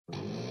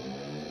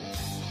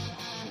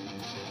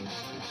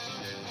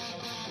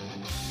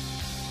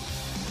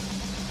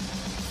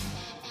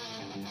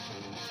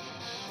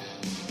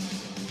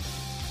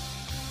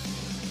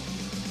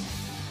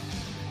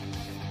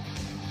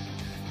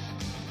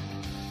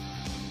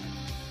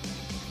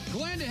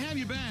Glad to have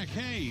you back.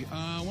 Hey,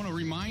 I want to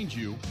remind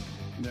you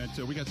that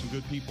we got some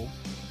good people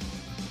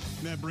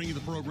that bring you the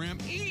program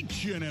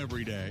each and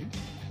every day.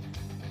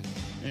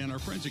 And our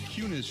friends at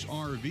Kunes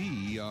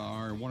RV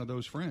are one of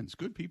those friends.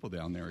 Good people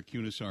down there at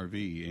Kunes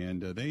RV.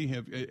 And they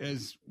have,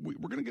 as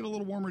we're going to get a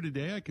little warmer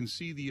today, I can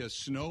see the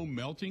snow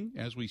melting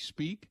as we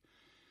speak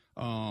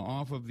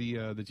off of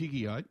the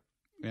Tiki Hut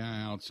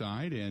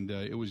outside. And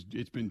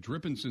it's been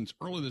dripping since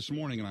early this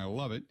morning, and I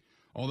love it.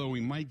 Although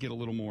we might get a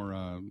little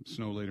more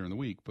snow later in the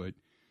week. But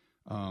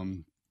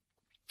I'm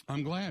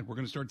glad we're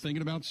going to start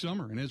thinking about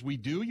summer. And as we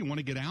do, you want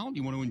to get out,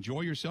 you want to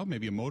enjoy yourself,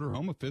 maybe a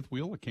motorhome, a fifth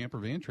wheel, a camper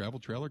van, travel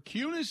trailer.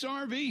 Kunes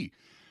RV,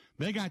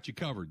 they got you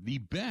covered. The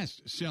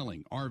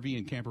best-selling RV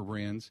and camper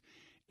brands,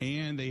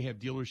 and they have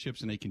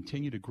dealerships, and they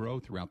continue to grow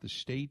throughout the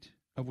state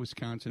of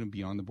Wisconsin and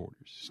beyond the borders.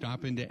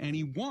 Stop into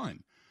any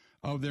one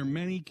of their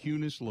many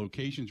Kunes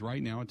locations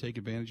right now and take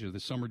advantage of the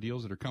summer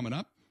deals that are coming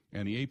up.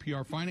 And the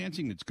APR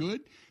financing that's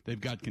good. They've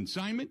got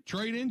consignment,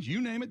 trade-ins,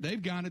 you name it,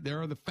 they've got it.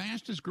 They're the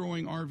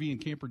fastest-growing RV and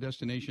camper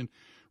destination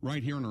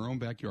right here in our own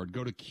backyard.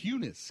 Go to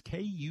Kunes,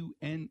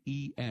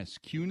 K-U-N-E-S,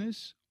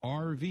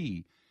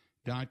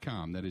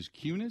 KunesRV.com. That is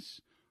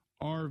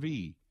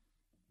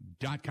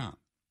KunesRV.com.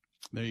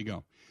 There you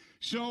go.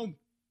 So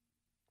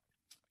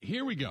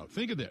here we go.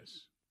 Think of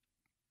this.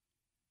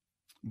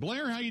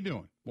 Blair, how you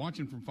doing?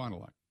 Watching from Fond du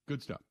Lac.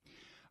 Good stuff.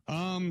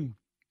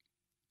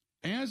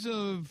 As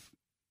of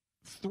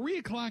 3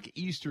 o'clock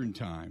Eastern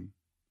time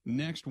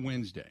next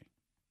Wednesday,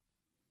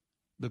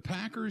 the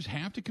Packers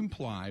have to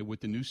comply with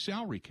the new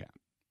salary cap.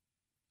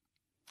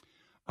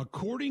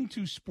 According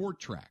to Sport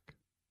Track,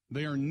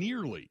 they are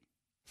nearly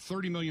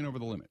 $30 million over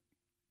the limit.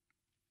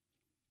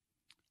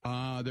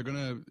 They're going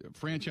to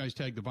franchise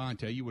tag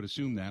Davante, you would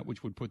assume that,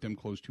 which would put them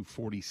close to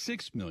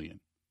 $46 million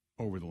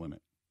over the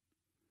limit.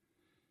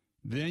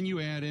 Then you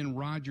add in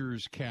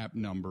Rodgers' cap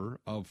number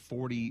of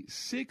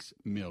 $46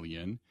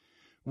 million,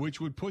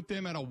 which would put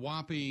them at a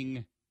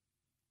whopping,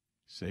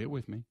 say it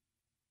with me,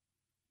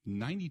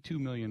 $92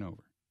 million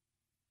over.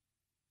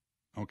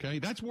 Okay?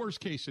 That's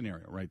worst case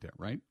scenario right there,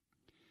 right?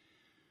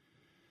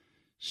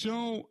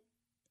 So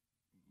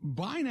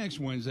by next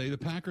Wednesday, the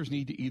Packers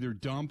need to either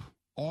dump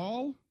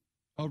all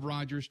of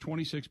Rodgers'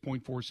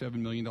 $26.47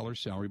 million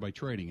salary by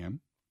trading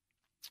him,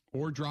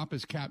 or drop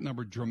his cap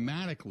number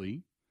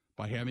dramatically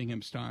by having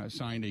him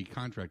sign a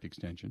contract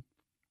extension.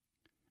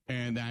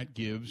 And that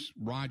gives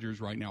Rodgers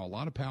right now a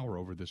lot of power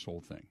over this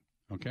whole thing,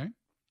 okay?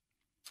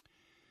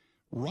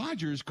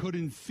 Rodgers could,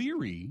 in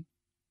theory,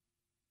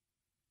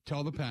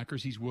 tell the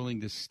Packers he's willing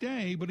to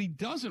stay, but he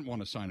doesn't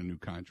want to sign a new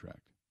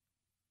contract,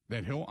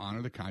 that he'll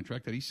honor the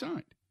contract that he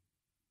signed.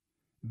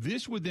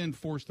 This would then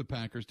force the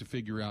Packers to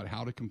figure out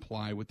how to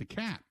comply with the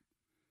cap,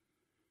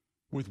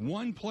 with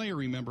one player,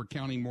 remember,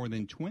 counting more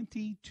than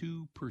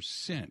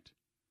 22%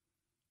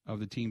 of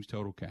the team's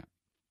total cap.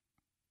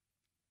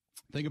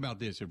 Think about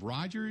this. If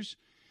Rodgers,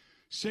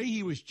 say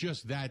he was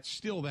just that,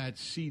 still that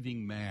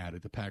seething mad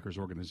at the Packers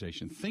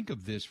organization, think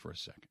of this for a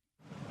second.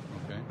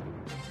 Okay?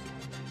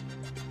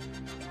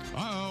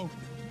 Uh-oh.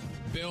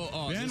 Bill,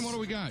 Ben, what do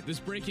we got? This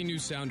breaking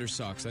news sounder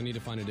sucks. I need to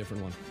find a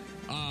different one.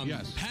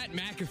 Yes. Pat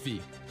McAfee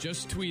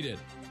just tweeted,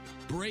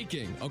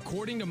 breaking,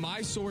 according to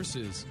my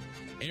sources,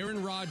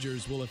 Aaron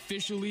Rodgers will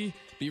officially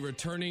be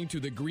returning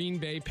to the Green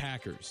Bay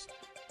Packers.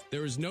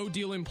 There is no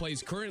deal in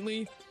place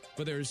currently,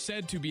 but there is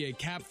said to be a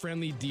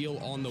cap-friendly deal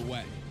on the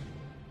way.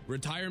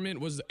 Retirement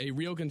was a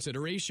real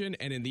consideration,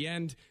 and in the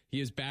end, he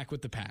is back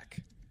with the Pack.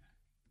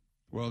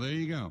 Well, there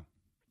you go.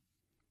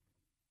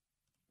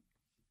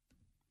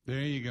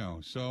 There you go.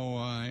 So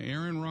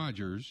Aaron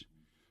Rodgers,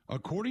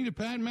 according to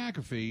Pat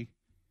McAfee,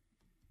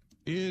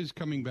 is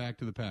coming back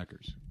to the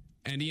Packers.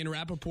 And Ian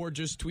Rappaport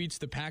just tweets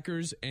the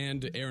Packers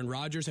and Aaron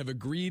Rodgers have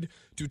agreed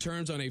to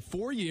terms on a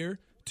 4-year,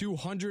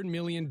 $200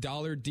 million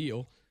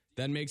deal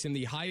that makes him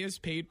the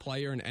highest paid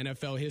player in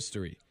NFL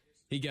history.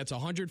 He gets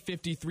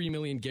 $153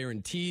 million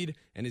guaranteed,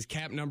 and his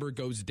cap number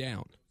goes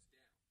down.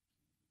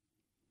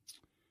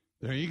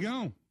 There you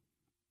go.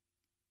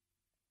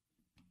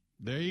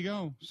 There you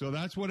go. So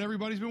that's what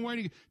everybody's been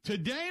waiting.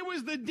 Today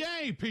was the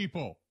day,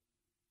 people.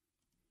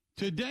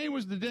 Today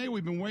was the day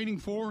we've been waiting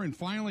for, and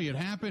finally it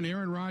happened.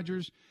 Aaron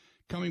Rodgers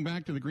coming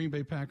back to the Green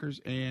Bay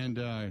Packers. And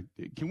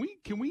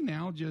can we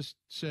now just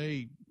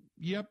say,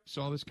 yep,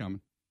 saw this coming?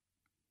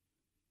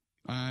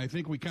 I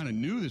think we kind of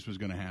knew this was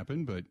going to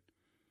happen, but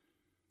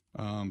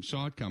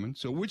saw it coming.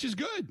 So, which is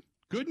good.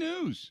 Good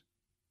news.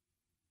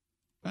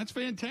 That's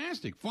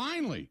fantastic.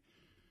 Finally,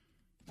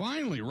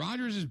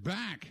 Rodgers is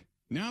back.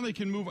 Now they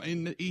can move.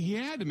 And he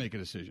had to make a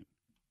decision.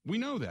 We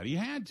know that. He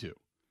had to.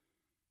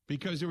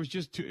 Because there was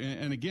just two.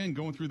 And again,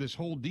 going through this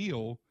whole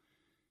deal,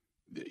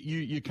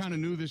 you kind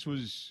of knew this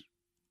was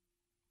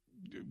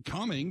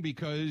coming,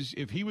 because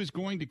if he was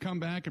going to come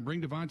back and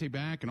bring Davante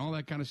back and all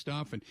that kind of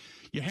stuff, and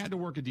you had to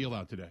work a deal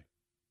out today.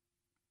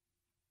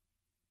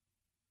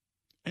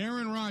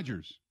 Aaron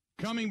Rodgers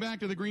coming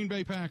back to the Green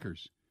Bay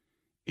Packers.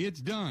 It's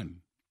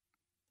done.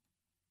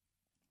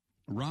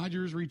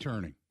 Rodgers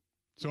returning.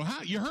 So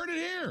how you heard it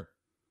here.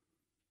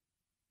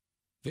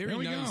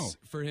 Very nice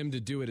for him to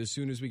do it as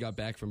soon as we got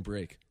back from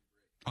break.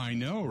 I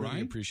know, right?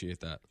 Really appreciate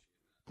that.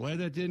 Glad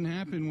that didn't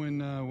happen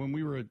when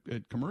we were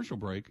at commercial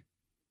break.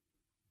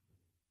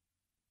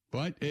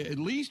 But at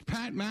least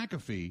Pat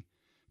McAfee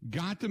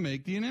got to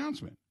make the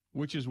announcement,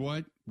 which is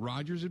what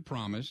Rodgers had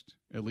promised,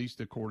 at least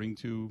according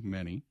to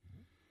many,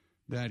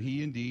 that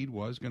he indeed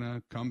was going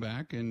to come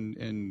back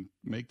and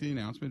make the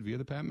announcement via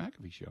the Pat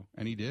McAfee show.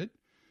 And he did.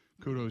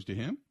 Kudos to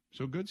him.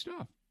 So good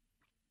stuff.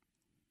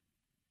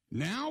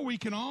 Now we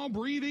can all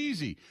breathe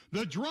easy.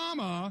 The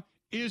drama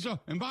is,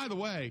 and by the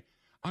way,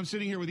 I'm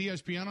sitting here with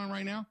ESPN on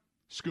right now.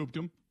 Scooped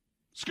him.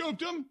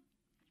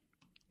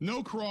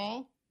 No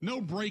crawl. No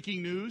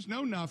breaking news.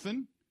 No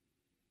nothing.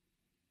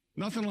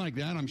 Nothing like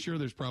that. I'm sure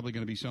there's probably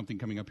going to be something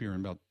coming up here in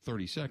about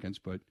 30 seconds,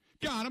 but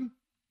got him.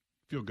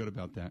 Feel good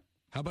about that.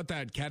 How about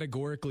that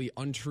categorically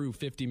untrue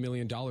 $50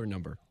 million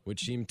number,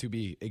 which seemed to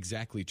be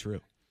exactly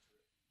true?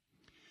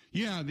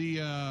 Yeah, the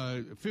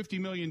 $50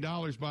 million,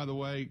 by the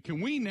way.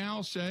 Can we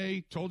now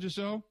say, told you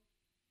so?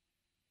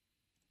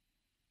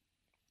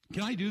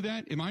 Can I do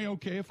that? Am I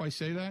okay if I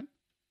say that?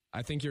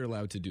 I think you're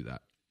allowed to do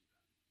that.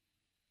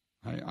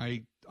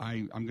 I'm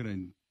going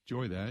to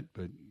enjoy that,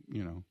 but,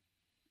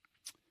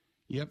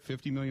 Yep,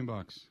 $50 million.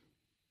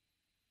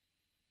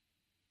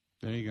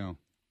 There you go.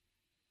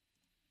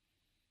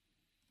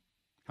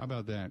 How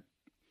about that?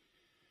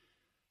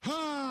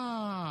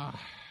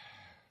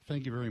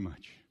 Thank you very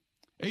much.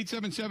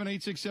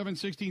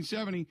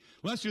 877-867-1670.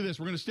 Let's do this.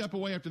 We're going to step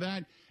away after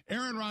that.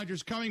 Aaron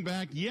Rodgers coming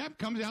back. Yep,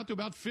 comes out to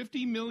about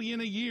 $50 million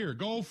a year.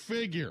 Go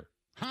figure.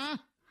 Huh?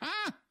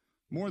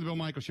 More of the Bill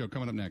Michaels Show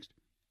coming up next.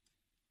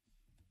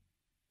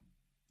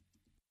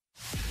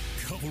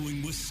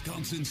 Covering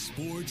Wisconsin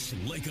sports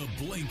like a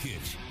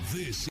blanket.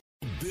 This is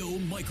the Bill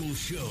Michaels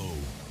Show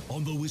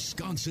on the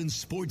Wisconsin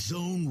Sports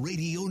Zone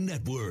Radio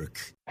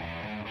Network.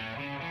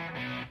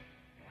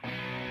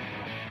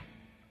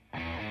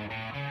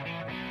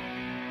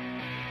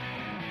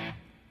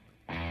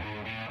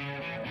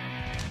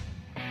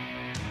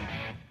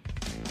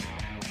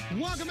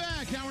 Welcome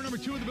back. Hour number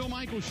 2 of the Bill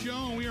Michaels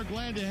Show, and we are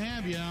glad to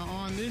have you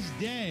on this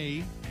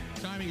day.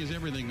 Timing is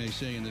everything, they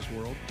say in this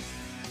world.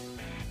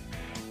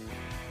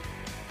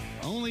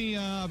 Only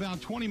about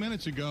 20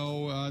 minutes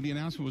ago, the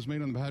announcement was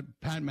made on the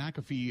Pat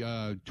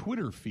McAfee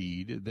Twitter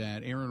feed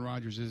that Aaron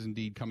Rodgers is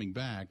indeed coming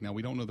back. Now,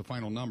 we don't know the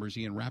final numbers.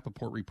 Ian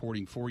Rappaport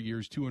reporting 4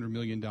 years, $200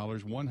 million,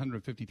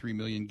 $153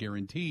 million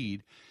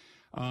guaranteed.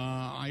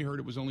 I heard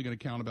it was only going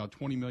to count about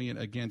 $20 million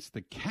against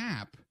the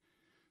cap.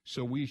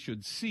 So we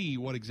should see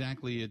what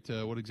exactly it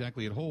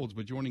holds.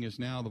 But joining us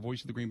now, the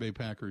voice of the Green Bay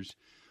Packers,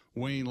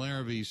 Wayne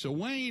Larrivee. So,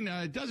 Wayne,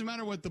 it doesn't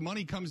matter what the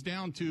money comes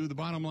down to. The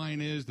bottom line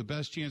is the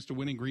best chance to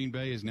win in Green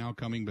Bay is now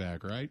coming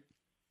back, right?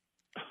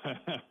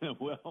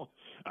 Well,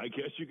 I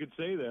guess you could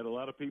say that. A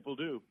lot of people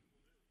do.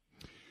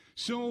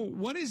 So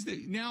what is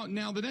now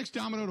the next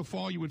domino to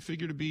fall, you would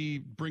figure, to be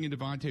bringing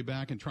Davante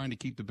back and trying to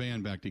keep the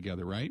band back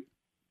together, right?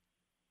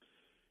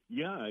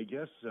 Yeah, I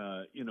guess,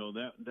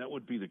 that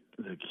would be the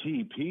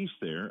key piece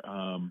there.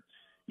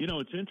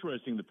 It's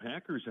interesting. The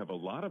Packers have a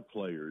lot of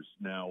players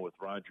now with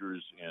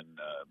Rodgers and,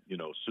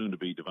 soon to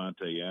be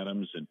Davante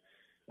Adams and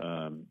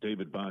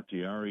David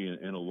Bakhtiari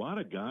and a lot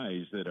of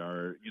guys that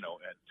are,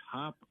 at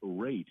top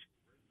rate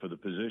for the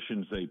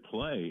positions they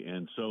play.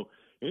 And so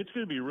it's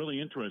going to be really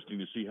interesting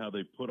to see how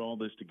they put all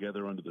this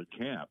together under the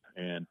cap.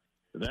 And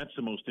that's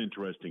the most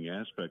interesting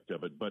aspect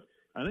of it. But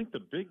I think the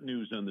big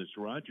news on this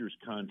Rodgers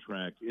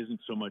contract isn't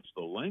so much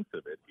the length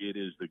of it. It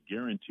is the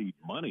guaranteed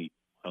money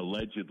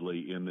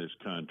allegedly in this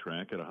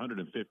contract at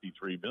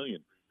 $153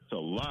 million. It's a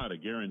lot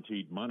of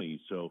guaranteed money.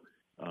 So,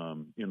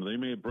 they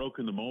may have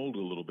broken the mold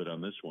a little bit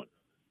on this one.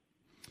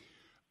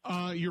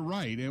 You're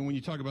right. And when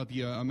you talk about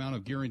the amount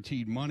of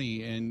guaranteed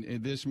money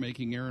and this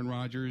making Aaron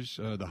Rodgers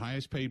the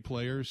highest paid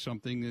player,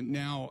 something that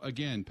now,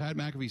 again, Pat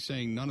McAfee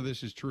saying none of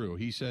this is true.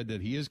 He said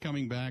that he is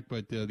coming back,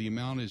 but the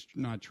amount is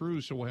not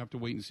true. So we'll have to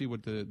wait and see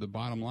what the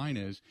bottom line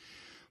is.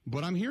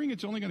 But I'm hearing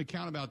it's only going to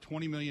count about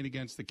 $20 million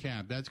against the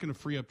cap. That's going to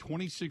free up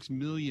 $26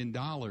 million.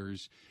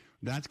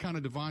 That's kind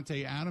of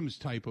Davante Adams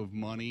type of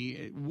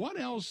money. What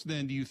else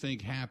then do you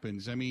think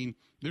happens? I mean,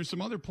 there's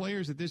some other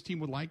players that this team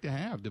would like to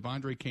have.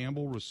 Devondre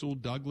Campbell, Rasul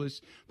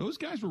Douglas. Those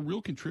guys were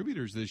real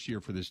contributors this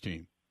year for this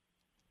team.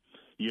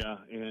 Yeah,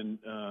 and,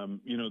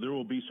 there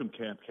will be some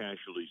cap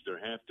casualties. There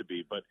have to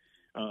be. But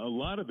a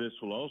lot of this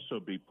will also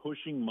be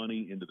pushing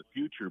money into the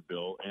future,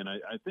 Bill. And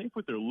I think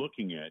what they're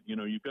looking at,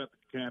 you've got the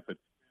cap at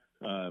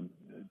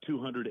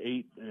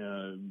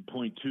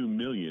 $208.2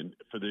 million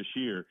for this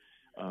year.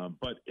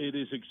 But it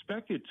is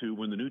expected to,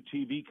 when the new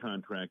TV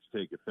contracts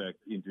take effect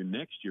into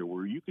next year,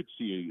 where you could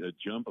see a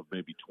jump of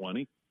maybe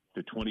 20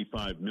 to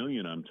 25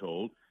 million, I'm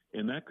told,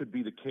 and that could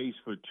be the case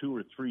for 2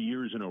 or 3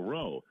 years in a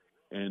row.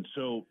 And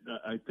so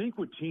I think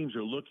what teams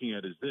are looking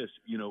at is this,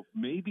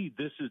 maybe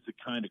this is the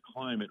kind of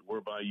climate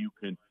whereby you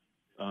can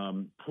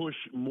push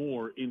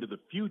more into the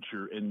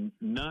future and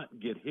not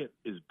get hit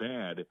as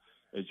bad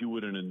as you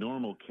would in a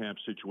normal cap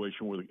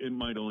situation where it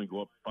might only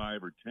go up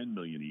 5 or 10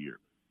 million a year.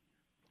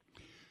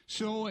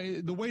 So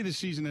the way the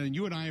season ended,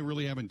 you and I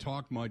really haven't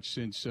talked much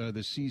since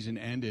the season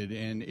ended,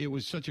 and it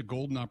was such a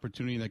golden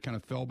opportunity that kind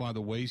of fell by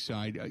the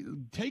wayside.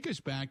 Take us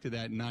back to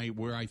that night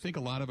where I think a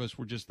lot of us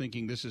were just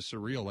thinking this is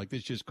surreal, like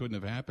this just couldn't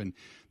have happened.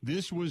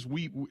 This was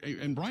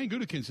and Brian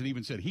Gutekunst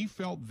even said he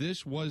felt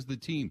this was the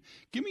team.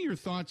 Give me your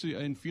thoughts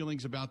and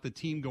feelings about the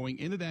team going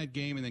into that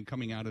game and then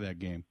coming out of that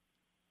game.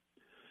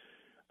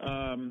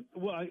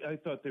 Well, I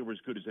thought they were as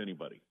good as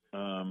anybody.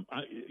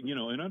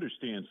 And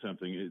understand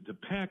something. The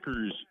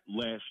Packers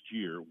last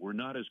year were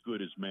not as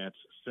good as Matt's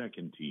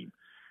second team,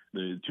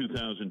 the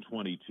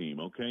 2020 team.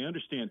 Okay,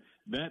 understand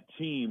that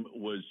team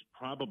was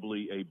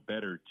probably a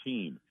better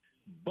team,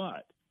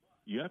 but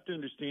you have to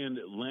understand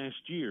that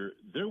last year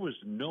there was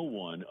no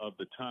one of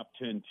the top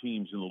 10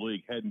 teams in the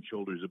league head and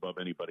shoulders above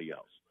anybody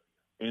else.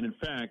 And in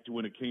fact,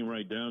 when it came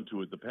right down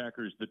to it,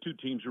 the two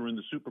teams who were in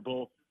the Super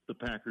Bowl, the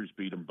Packers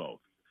beat them both.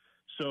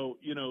 So,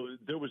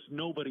 there was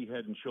nobody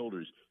head and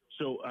shoulders.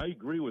 So I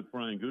agree with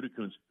Brian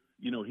Gutekunst.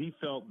 He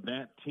felt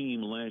that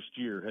team last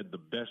year had the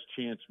best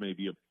chance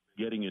maybe of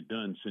getting it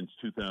done since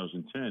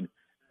 2010.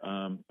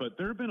 But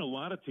there have been a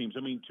lot of teams.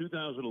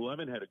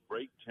 2011 had a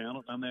great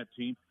talent on that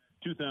team.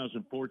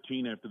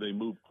 2014, after they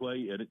moved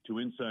play to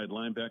inside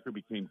linebacker,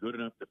 became good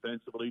enough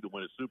defensively to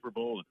win a Super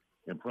Bowl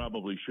and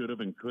probably should have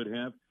and could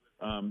have.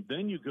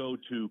 Then you go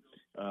to,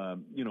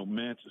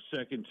 Matt's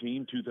second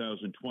team,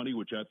 2020,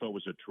 which I thought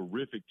was a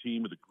terrific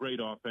team with a great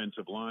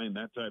offensive line,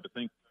 that type of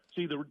thing.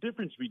 See, the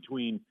difference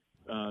between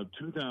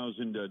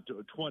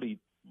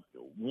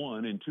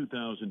 2021 and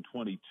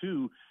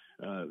 2022,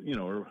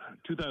 or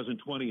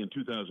 2020 and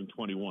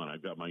 2021,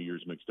 I've got my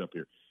years mixed up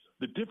here.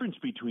 The difference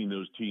between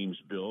those teams,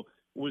 Bill,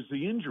 was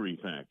the injury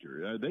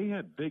factor. They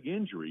had big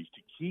injuries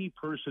to key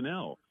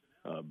personnel.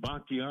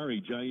 Bakhtiari,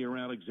 Jair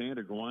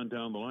Alexander, go on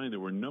down the line. There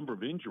were a number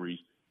of injuries.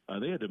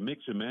 They had to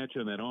mix and match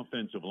on that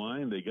offensive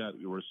line. They got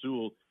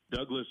Rasul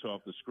Douglas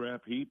off the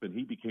scrap heap, and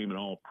he became an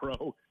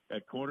all-pro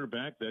at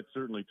cornerback. That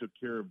certainly took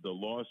care of the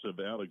loss of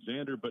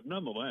Alexander. But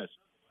nonetheless,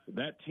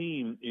 that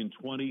team in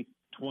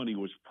 2020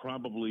 was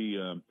probably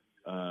a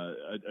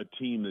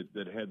team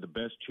that had the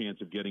best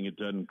chance of getting it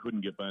done and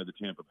couldn't get by the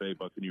Tampa Bay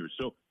Buccaneers.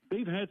 So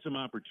they've had some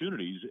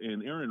opportunities,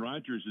 and Aaron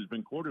Rodgers has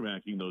been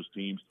quarterbacking those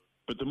teams.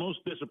 But the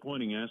most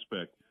disappointing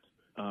aspect,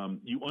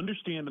 you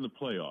understand in the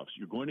playoffs,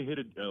 you're going to hit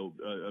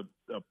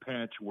a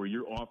patch where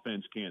your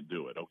offense can't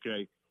do it,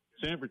 okay?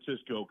 San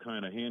Francisco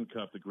kind of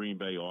handcuffed the Green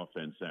Bay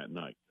offense that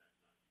night.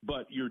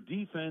 But your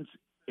defense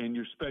and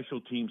your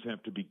special teams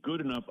have to be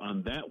good enough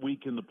on that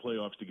week in the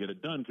playoffs to get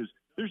it done, because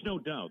there's no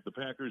doubt the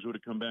Packers would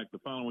have come back the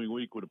following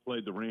week, would have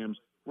played the Rams.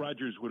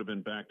 Rodgers would have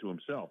been back to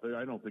himself.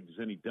 I don't think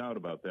there's any doubt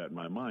about that in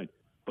my mind.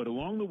 But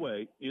along the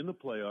way, in the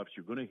playoffs,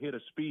 you're going to hit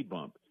a speed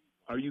bump.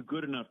 Are you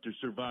good enough to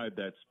survive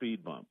that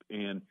speed bump?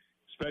 And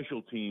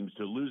special teams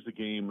to lose the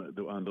game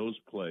on those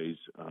plays,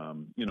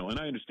 and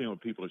I understand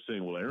what people are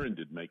saying. Well, Aaron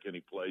didn't make any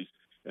plays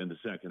in the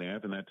second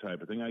half and that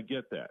type of thing. I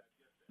get that.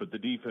 But the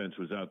defense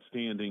was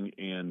outstanding,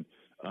 and,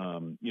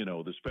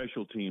 the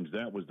special teams,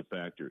 that was the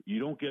factor. You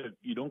don't get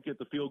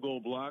the field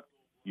goal blocked.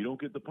 You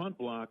don't get the punt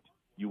blocked.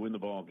 You win the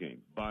ball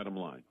game, bottom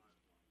line.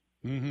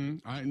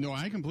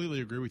 I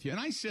completely agree with you. And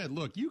I said,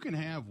 look, you can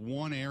have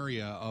one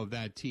area of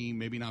that team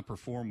maybe not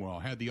perform well.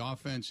 Had the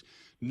offense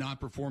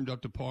not performed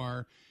up to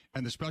par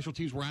and the special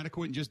teams were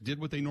adequate and just did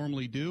what they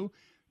normally do,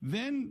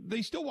 then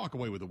they still walk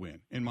away with a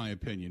win, in my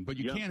opinion. But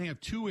you can't have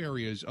two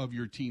areas of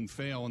your team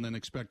fail and then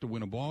expect to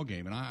win a ball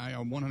game. And I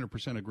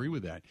 100% agree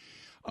with that.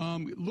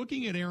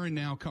 Looking at Aaron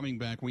now coming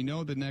back, we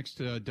know the next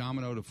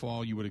domino to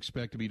fall you would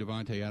expect to be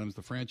Davante Adams.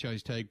 The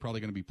franchise tag probably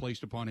going to be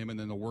placed upon him, and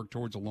then they'll work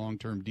towards a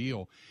long-term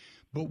deal.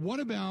 But what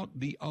about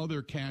the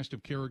other cast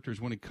of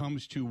characters when it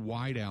comes to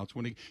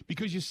wideouts?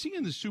 Because you see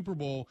in the Super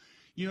Bowl,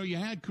 you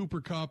had Cooper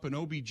Kupp and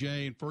OBJ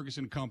and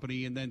Ferguson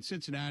Company, and then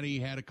Cincinnati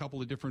had a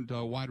couple of different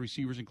wide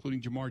receivers,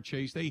 including Jamar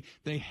Chase. They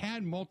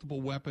had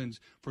multiple weapons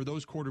for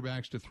those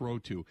quarterbacks to throw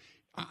to.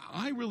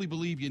 I really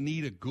believe you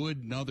need a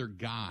good another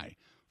guy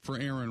for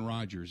Aaron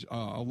Rodgers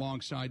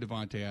alongside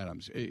Davante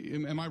Adams.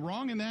 Am I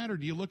wrong in that, or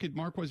do you look at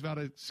Marquez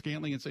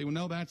Valdes-Scantling and say, well,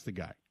 no, that's the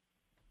guy?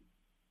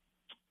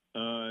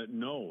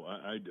 No,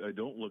 I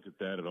don't look at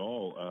that at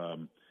all.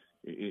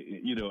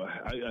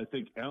 I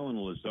think Allen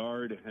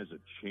Lazard has a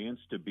chance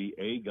to be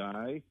a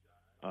guy.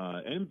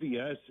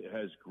 MVS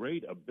has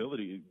great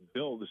ability.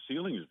 Bill, the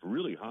ceiling is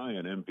really high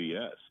on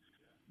MVS.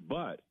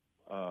 But,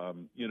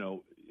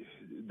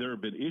 there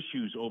have been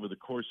issues over the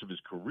course of his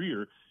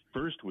career,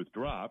 first with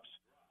drops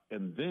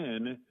and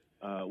then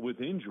with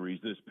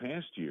injuries this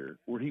past year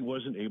where he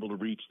wasn't able to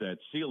reach that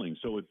ceiling.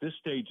 So at this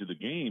stage of the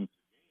game,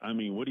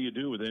 what do you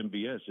do with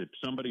MVS? If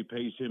somebody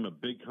pays him a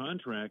big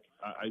contract,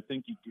 I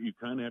think you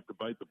kind of have to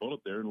bite the bullet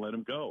there and let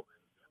him go.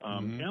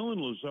 Allen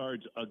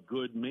Lazard's a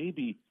good,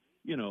 maybe,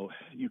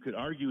 you could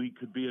argue he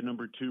could be a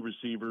number 2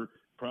 receiver,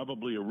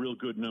 probably a real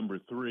good number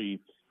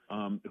 3.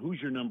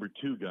 Who's your number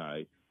 2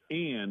 guy?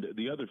 And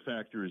the other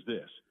factor is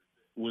this.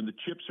 When the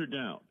chips are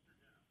down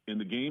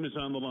and the game is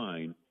on the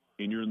line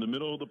and you're in the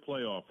middle of the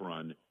playoff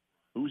run,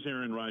 who's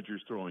Aaron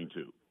Rodgers throwing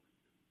to?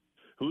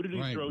 Who did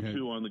he throw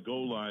to on the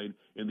goal line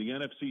in the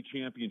NFC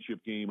Championship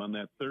game on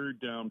that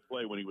third down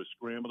play when he was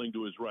scrambling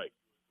to his right?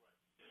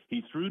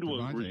 He threw to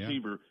a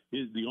receiver,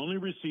 the only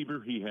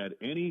receiver he had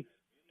any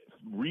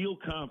real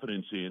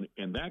confidence in,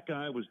 and that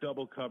guy was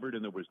double covered,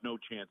 and there was no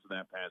chance of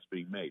that pass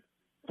being made.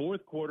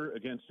 Fourth quarter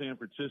against San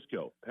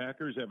Francisco,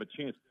 Packers have a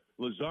chance.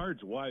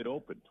 Lazard's wide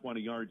open, 20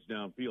 yards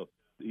downfield.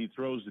 He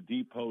throws the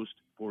deep post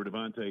for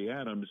Devontae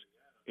Adams,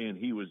 and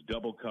he was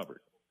double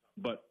covered.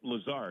 But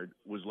Lazard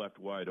was left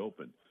wide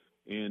open.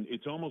 And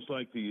it's almost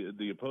like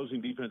the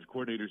opposing defense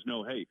coordinators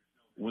know, hey,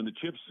 when the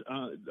chips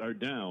are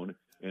down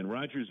and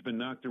Rodgers has been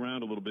knocked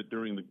around a little bit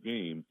during the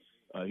game,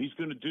 he's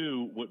going to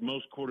do what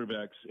most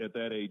quarterbacks at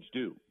that age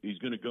do. He's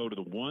going to go to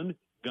the one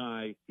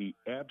guy he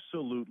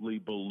absolutely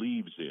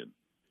believes in,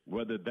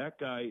 whether that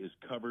guy is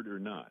covered or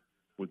not.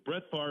 With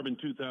Brett Favre in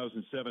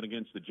 2007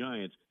 against the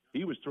Giants,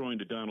 he was throwing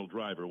to Donald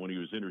Driver when he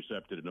was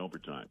intercepted in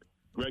overtime.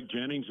 Greg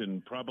Jennings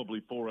and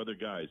probably 4 other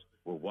guys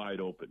were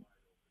wide open.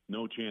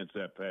 No chance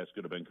that pass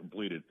could have been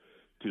completed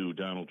to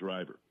Donald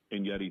Driver,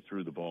 and yet he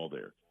threw the ball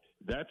there.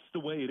 That's the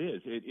way it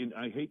is.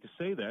 I hate to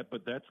say that,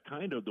 but that's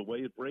kind of the way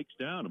it breaks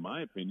down, in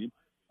my opinion.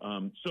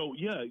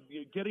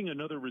 Getting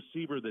another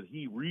receiver that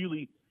he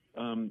really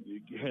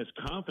has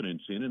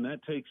confidence in, and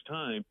that takes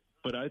time,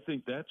 but I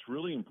think that's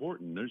really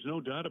important. There's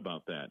no doubt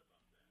about that.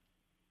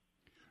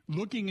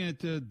 Looking at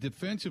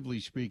defensively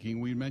speaking,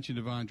 we mentioned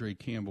Devondre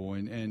Campbell,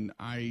 and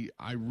I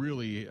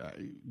really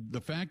the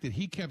fact that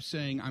he kept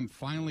saying, I'm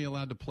finally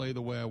allowed to play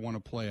the way I want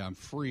to play. I'm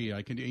free.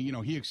 I can,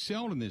 he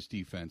excelled in this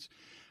defense.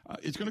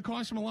 It's going to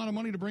cost him a lot of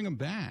money to bring him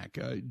back.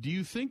 Do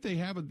you think they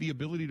have the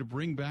ability to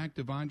bring back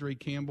Devondre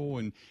Campbell?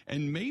 And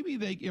maybe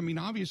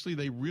obviously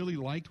they really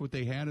liked what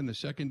they had in the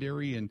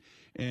secondary, and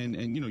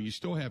you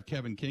still have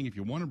Kevin King if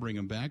you want to bring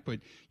him back,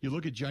 but you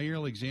look at Jair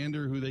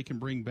Alexander, who they can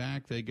bring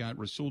back. They got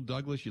Rasul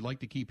Douglas. You'd like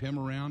to keep him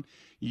around.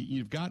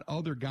 You've got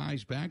other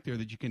guys back there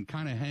that you can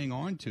kind of hang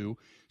on to.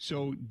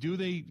 So do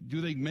they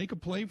make a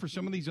play for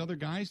some of these other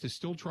guys to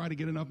still try to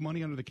get enough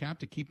money under the cap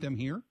to keep them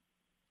here?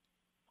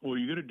 Well,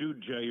 you're going to do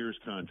Jair's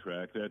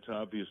contract. That's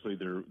obviously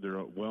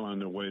they're well on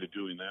their way to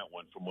doing that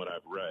one from what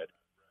I've read.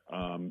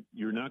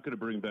 You're not going to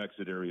bring back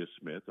Zadarius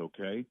Smith,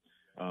 okay?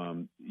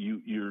 I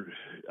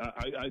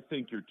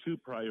think your 2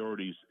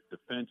 priorities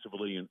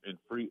defensively in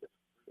free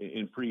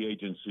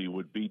agency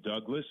would be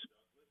Douglas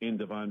and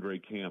Devondre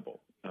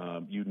Campbell.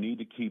 You need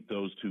to keep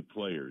those 2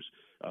 players.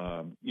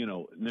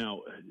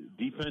 Now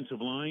defensive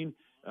line,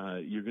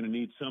 you're going to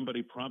need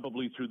somebody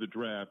probably through the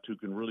draft who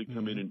can really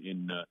come in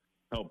and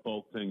help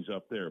bulk things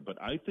up there. But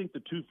I think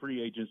the 2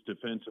 free agents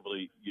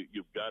defensively,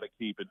 you've got to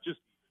keep it.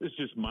 It's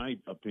just my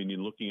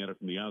opinion looking at it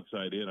from the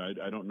outside in.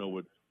 I don't know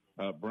what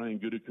Brian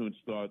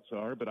Gutekunst's thoughts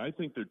are, but I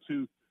think the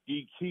 2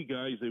 key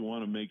guys they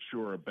want to make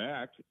sure are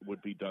back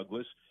would be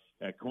Douglas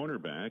at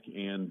cornerback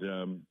and,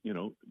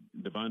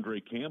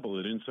 Devondre Campbell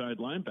at inside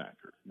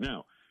linebacker.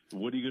 Now,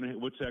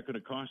 what's that going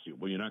to cost you?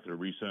 Well, you're not going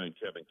to re-sign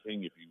Kevin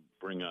King if you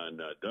bring on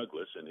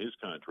Douglas and his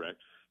contract.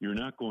 You're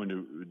not going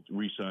to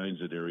re-sign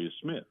Zadarius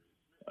Smith.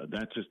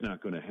 That's just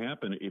not going to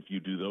happen if you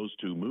do those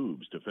 2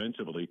 moves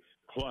defensively,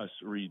 plus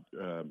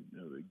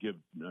give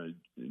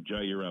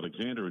Jair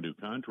Alexander a new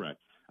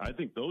contract. I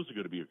think those are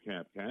going to be your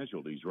cap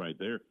casualties right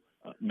there.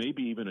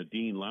 Maybe even a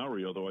Dean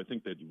Lowry, although I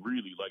think they'd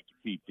really like to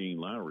keep Dean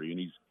Lowry, and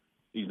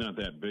he's not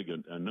that big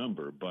a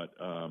number. But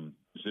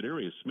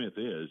Zadarius Smith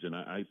is, and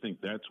I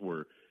think that's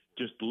where,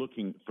 just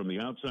looking from the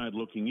outside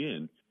looking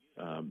in,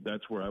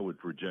 that's where I would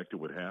project it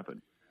would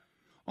happen.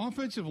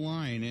 Offensive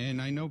line,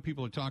 and I know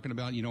people are talking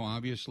about,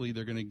 obviously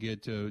they're going to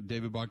get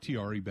David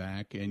Bakhtiari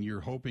back, and you're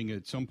hoping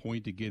at some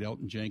point to get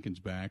Elton Jenkins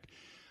back.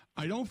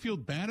 I don't feel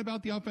bad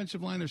about the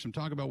offensive line. There's some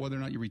talk about whether or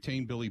not you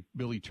retain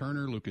Billy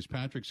Turner. Lucas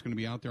Patrick's going to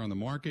be out there on the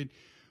market.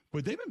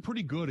 But they've been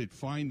pretty good at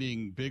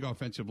finding big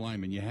offensive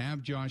linemen. You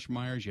have Josh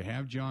Myers. You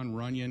have John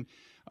Runyon.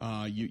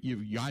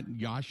 You've got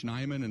Josh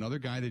Nijman, another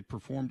guy that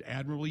performed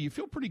admirably. You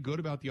feel pretty good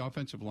about the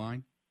offensive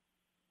line?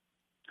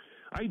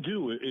 I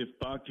do. If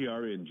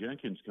Bakhtiari and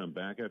Jenkins come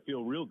back, I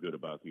feel real good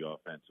about the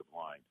offensive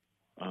line.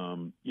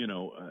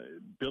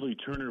 Billy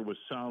Turner was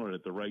solid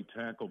at the right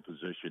tackle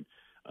position.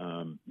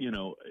 I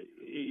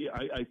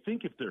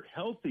think if they're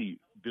healthy,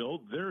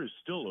 Bill, there is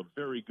still a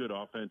very good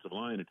offensive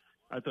line. And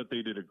I thought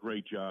they did a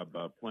great job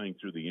playing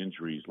through the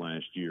injuries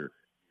last year.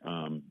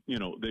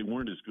 They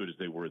weren't as good as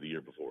they were the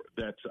year before.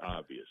 That's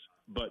obvious.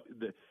 But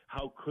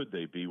how could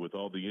they be with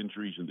all the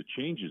injuries and the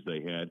changes they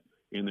had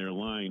in their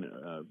line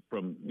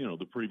from,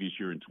 the previous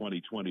year in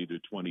 2020 to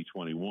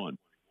 2021?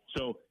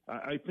 So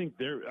I think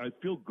I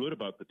feel good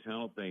about the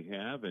talent they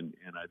have, and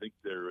I think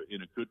they're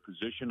in a good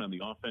position on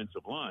the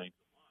offensive line.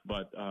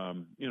 But,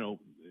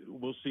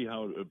 we'll see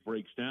how it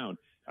breaks down.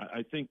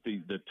 I think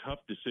the tough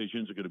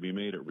decisions are going to be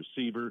made at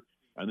receiver.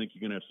 I think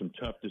you're going to have some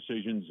tough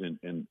decisions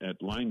and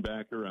at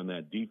linebacker on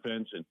that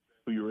defense and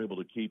who you're able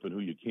to keep and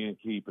who you can't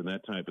keep and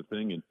that type of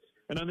thing. And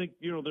I think,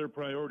 their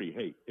priority,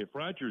 hey, if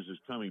Rodgers is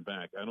coming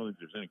back, I don't think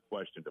there's any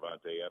question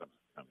Devontae Adams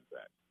is coming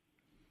back.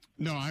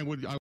 No, I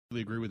would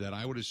agree with that.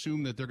 I would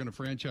assume that they're going to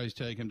franchise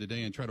tag him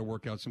today and try to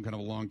work out some kind of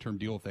a long-term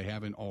deal if they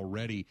haven't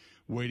already,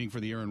 waiting for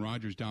the Aaron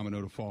Rodgers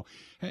domino to fall.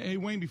 Hey,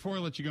 Wayne, before I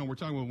let you go, we're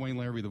talking with Wayne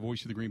Larrivee, the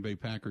voice of the Green Bay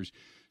Packers.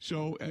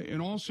 So,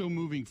 and also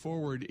moving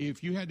forward,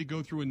 if you had to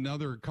go through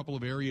another couple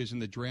of areas in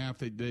the draft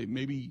that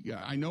maybe,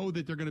 I know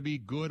that they're going to be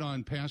good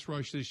on pass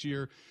rush this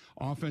year,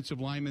 offensive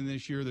linemen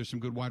this year, there's some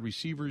good wide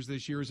receivers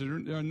this year. Is there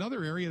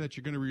another area that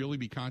you're going to really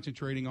be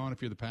concentrating on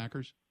if you're the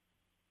Packers?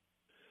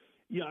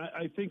 Yeah,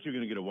 I think you're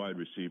going to get a wide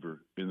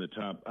receiver in the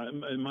top.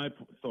 And my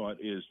thought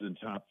is in the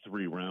top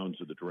 3 rounds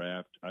of the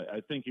draft.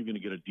 I think you're going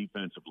to get a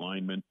defensive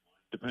lineman,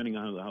 depending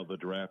on how the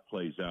draft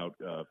plays out,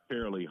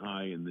 fairly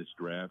high in this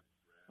draft.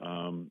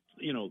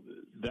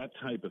 That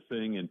type of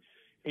thing.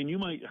 And you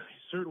might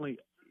certainly,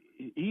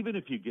 even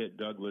if you get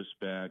Douglas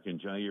back and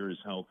Jair is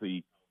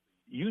healthy,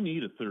 you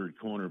need a third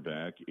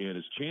cornerback. And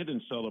is Chandon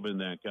Sullivan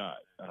that guy?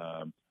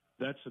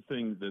 That's the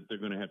thing that they're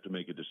going to have to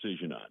make a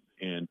decision on.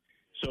 And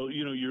so,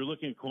 you're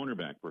looking at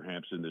cornerback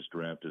perhaps in this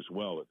draft as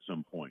well at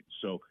some point.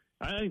 So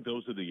I think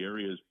those are the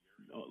areas,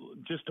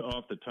 just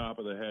off the top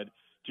of the head,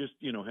 just,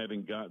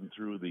 having gotten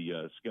through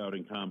the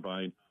scouting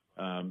combine,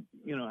 I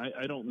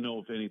don't know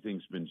if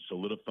anything's been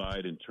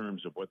solidified in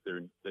terms of what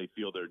they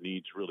feel their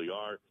needs really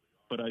are.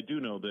 But I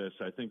do know this.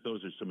 I think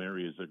those are some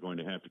areas they're going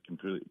to have to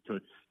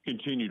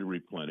continue to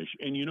replenish.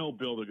 And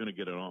Bill, they're going to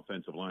get an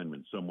offensive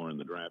lineman somewhere in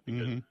the draft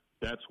because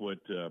that's what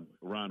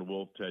Ron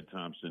Wolf, Ted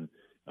Thompson,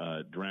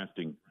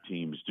 drafting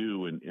teams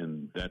do,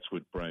 and that's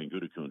what Brian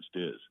Gutekunst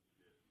is.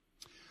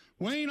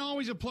 Wayne,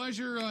 always a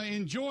pleasure.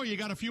 Enjoy. You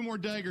got a few more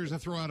daggers to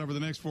throw out over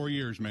the next 4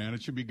 years, man.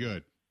 It should be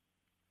good.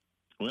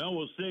 Well,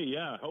 we'll see.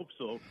 Yeah, I hope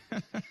so.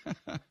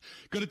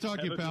 Good to talk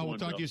to you, pal. We'll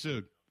talk to you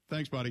soon.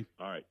 Thanks, buddy.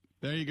 All right.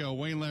 There you go.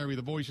 Wayne Larrivee,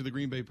 the voice of the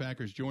Green Bay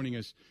Packers, joining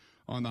us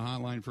on the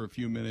hotline for a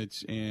few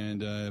minutes.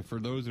 And for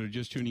those that are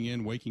just tuning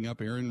in, waking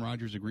up, Aaron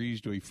Rodgers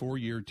agrees to a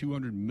 4-year,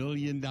 $200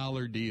 million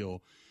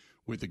deal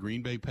with the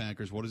Green Bay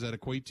Packers. What does that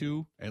equate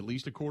to? At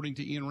least according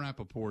to Ian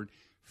Rappaport,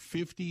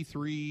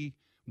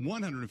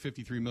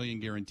 $153 million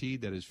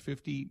guaranteed. That is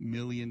 $50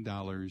 million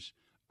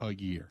a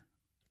year.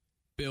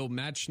 Bill,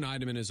 Matt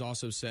Schneiderman has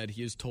also said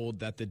he is told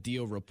that the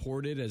deal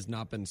reported has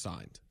not been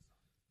signed.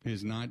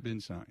 Has not been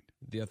signed.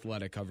 The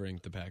Athletic covering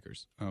the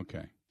Packers.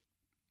 Okay.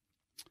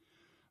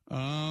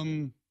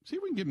 See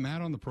if we can get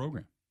Matt on the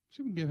program.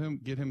 See if we can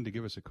get him to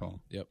give us a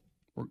call. Yep.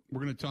 We're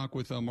going to talk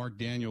with Mark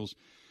Daniels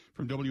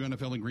from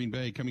WNFL in Green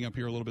Bay coming up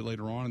here a little bit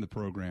later on in the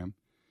program.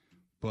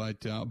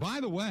 But, by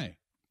the way,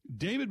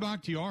 David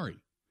Bakhtiari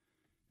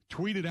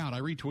tweeted out, I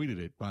retweeted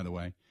it, by the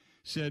way,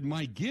 said,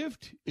 my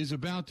gift is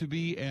about to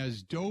be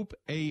as dope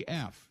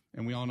AF,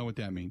 and we all know what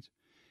that means.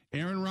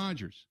 Aaron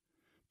Rodgers,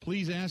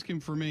 please ask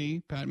him for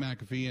me, Pat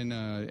McAfee and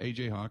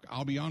A.J. Hawk.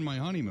 I'll be on my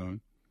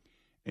honeymoon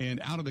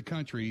and out of the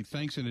country.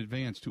 Thanks in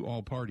advance to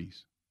all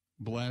parties.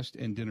 Blessed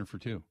and dinner for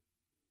 2.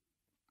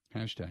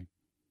 Hashtag.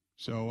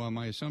 So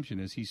my assumption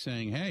is he's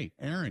saying, hey,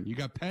 Aaron, you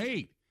got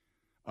paid.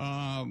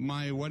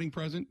 My wedding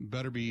present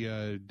better be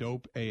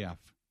dope AF.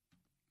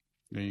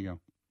 There you go.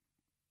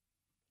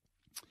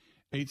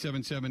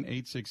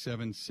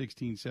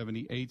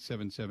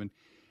 877-867-1670,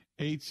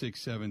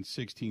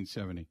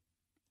 877-867-1670.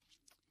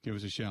 Give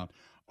us a shout.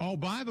 Oh,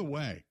 by the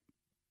way,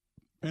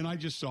 and I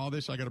just saw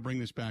this. I got to bring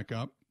this back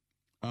up.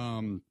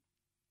 And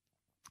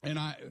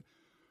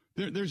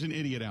there's an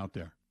idiot out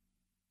there.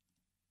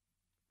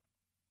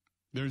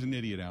 There's an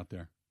idiot out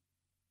there.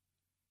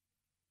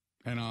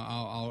 And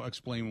I'll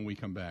explain when we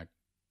come back.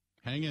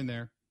 Hang in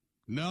there.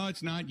 No,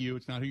 it's not you.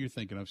 It's not who you're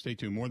thinking of. Stay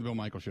tuned. More of the Bill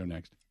Michaels Show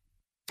next.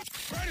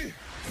 Ready?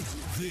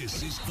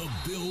 This is the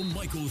Bill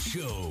Michaels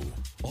Show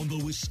on the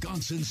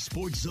Wisconsin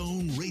Sports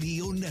Zone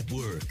Radio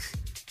Network.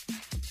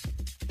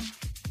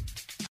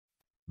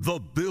 The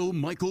Bill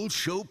Michaels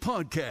Show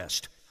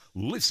podcast.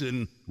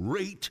 Listen,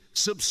 rate,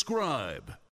 subscribe.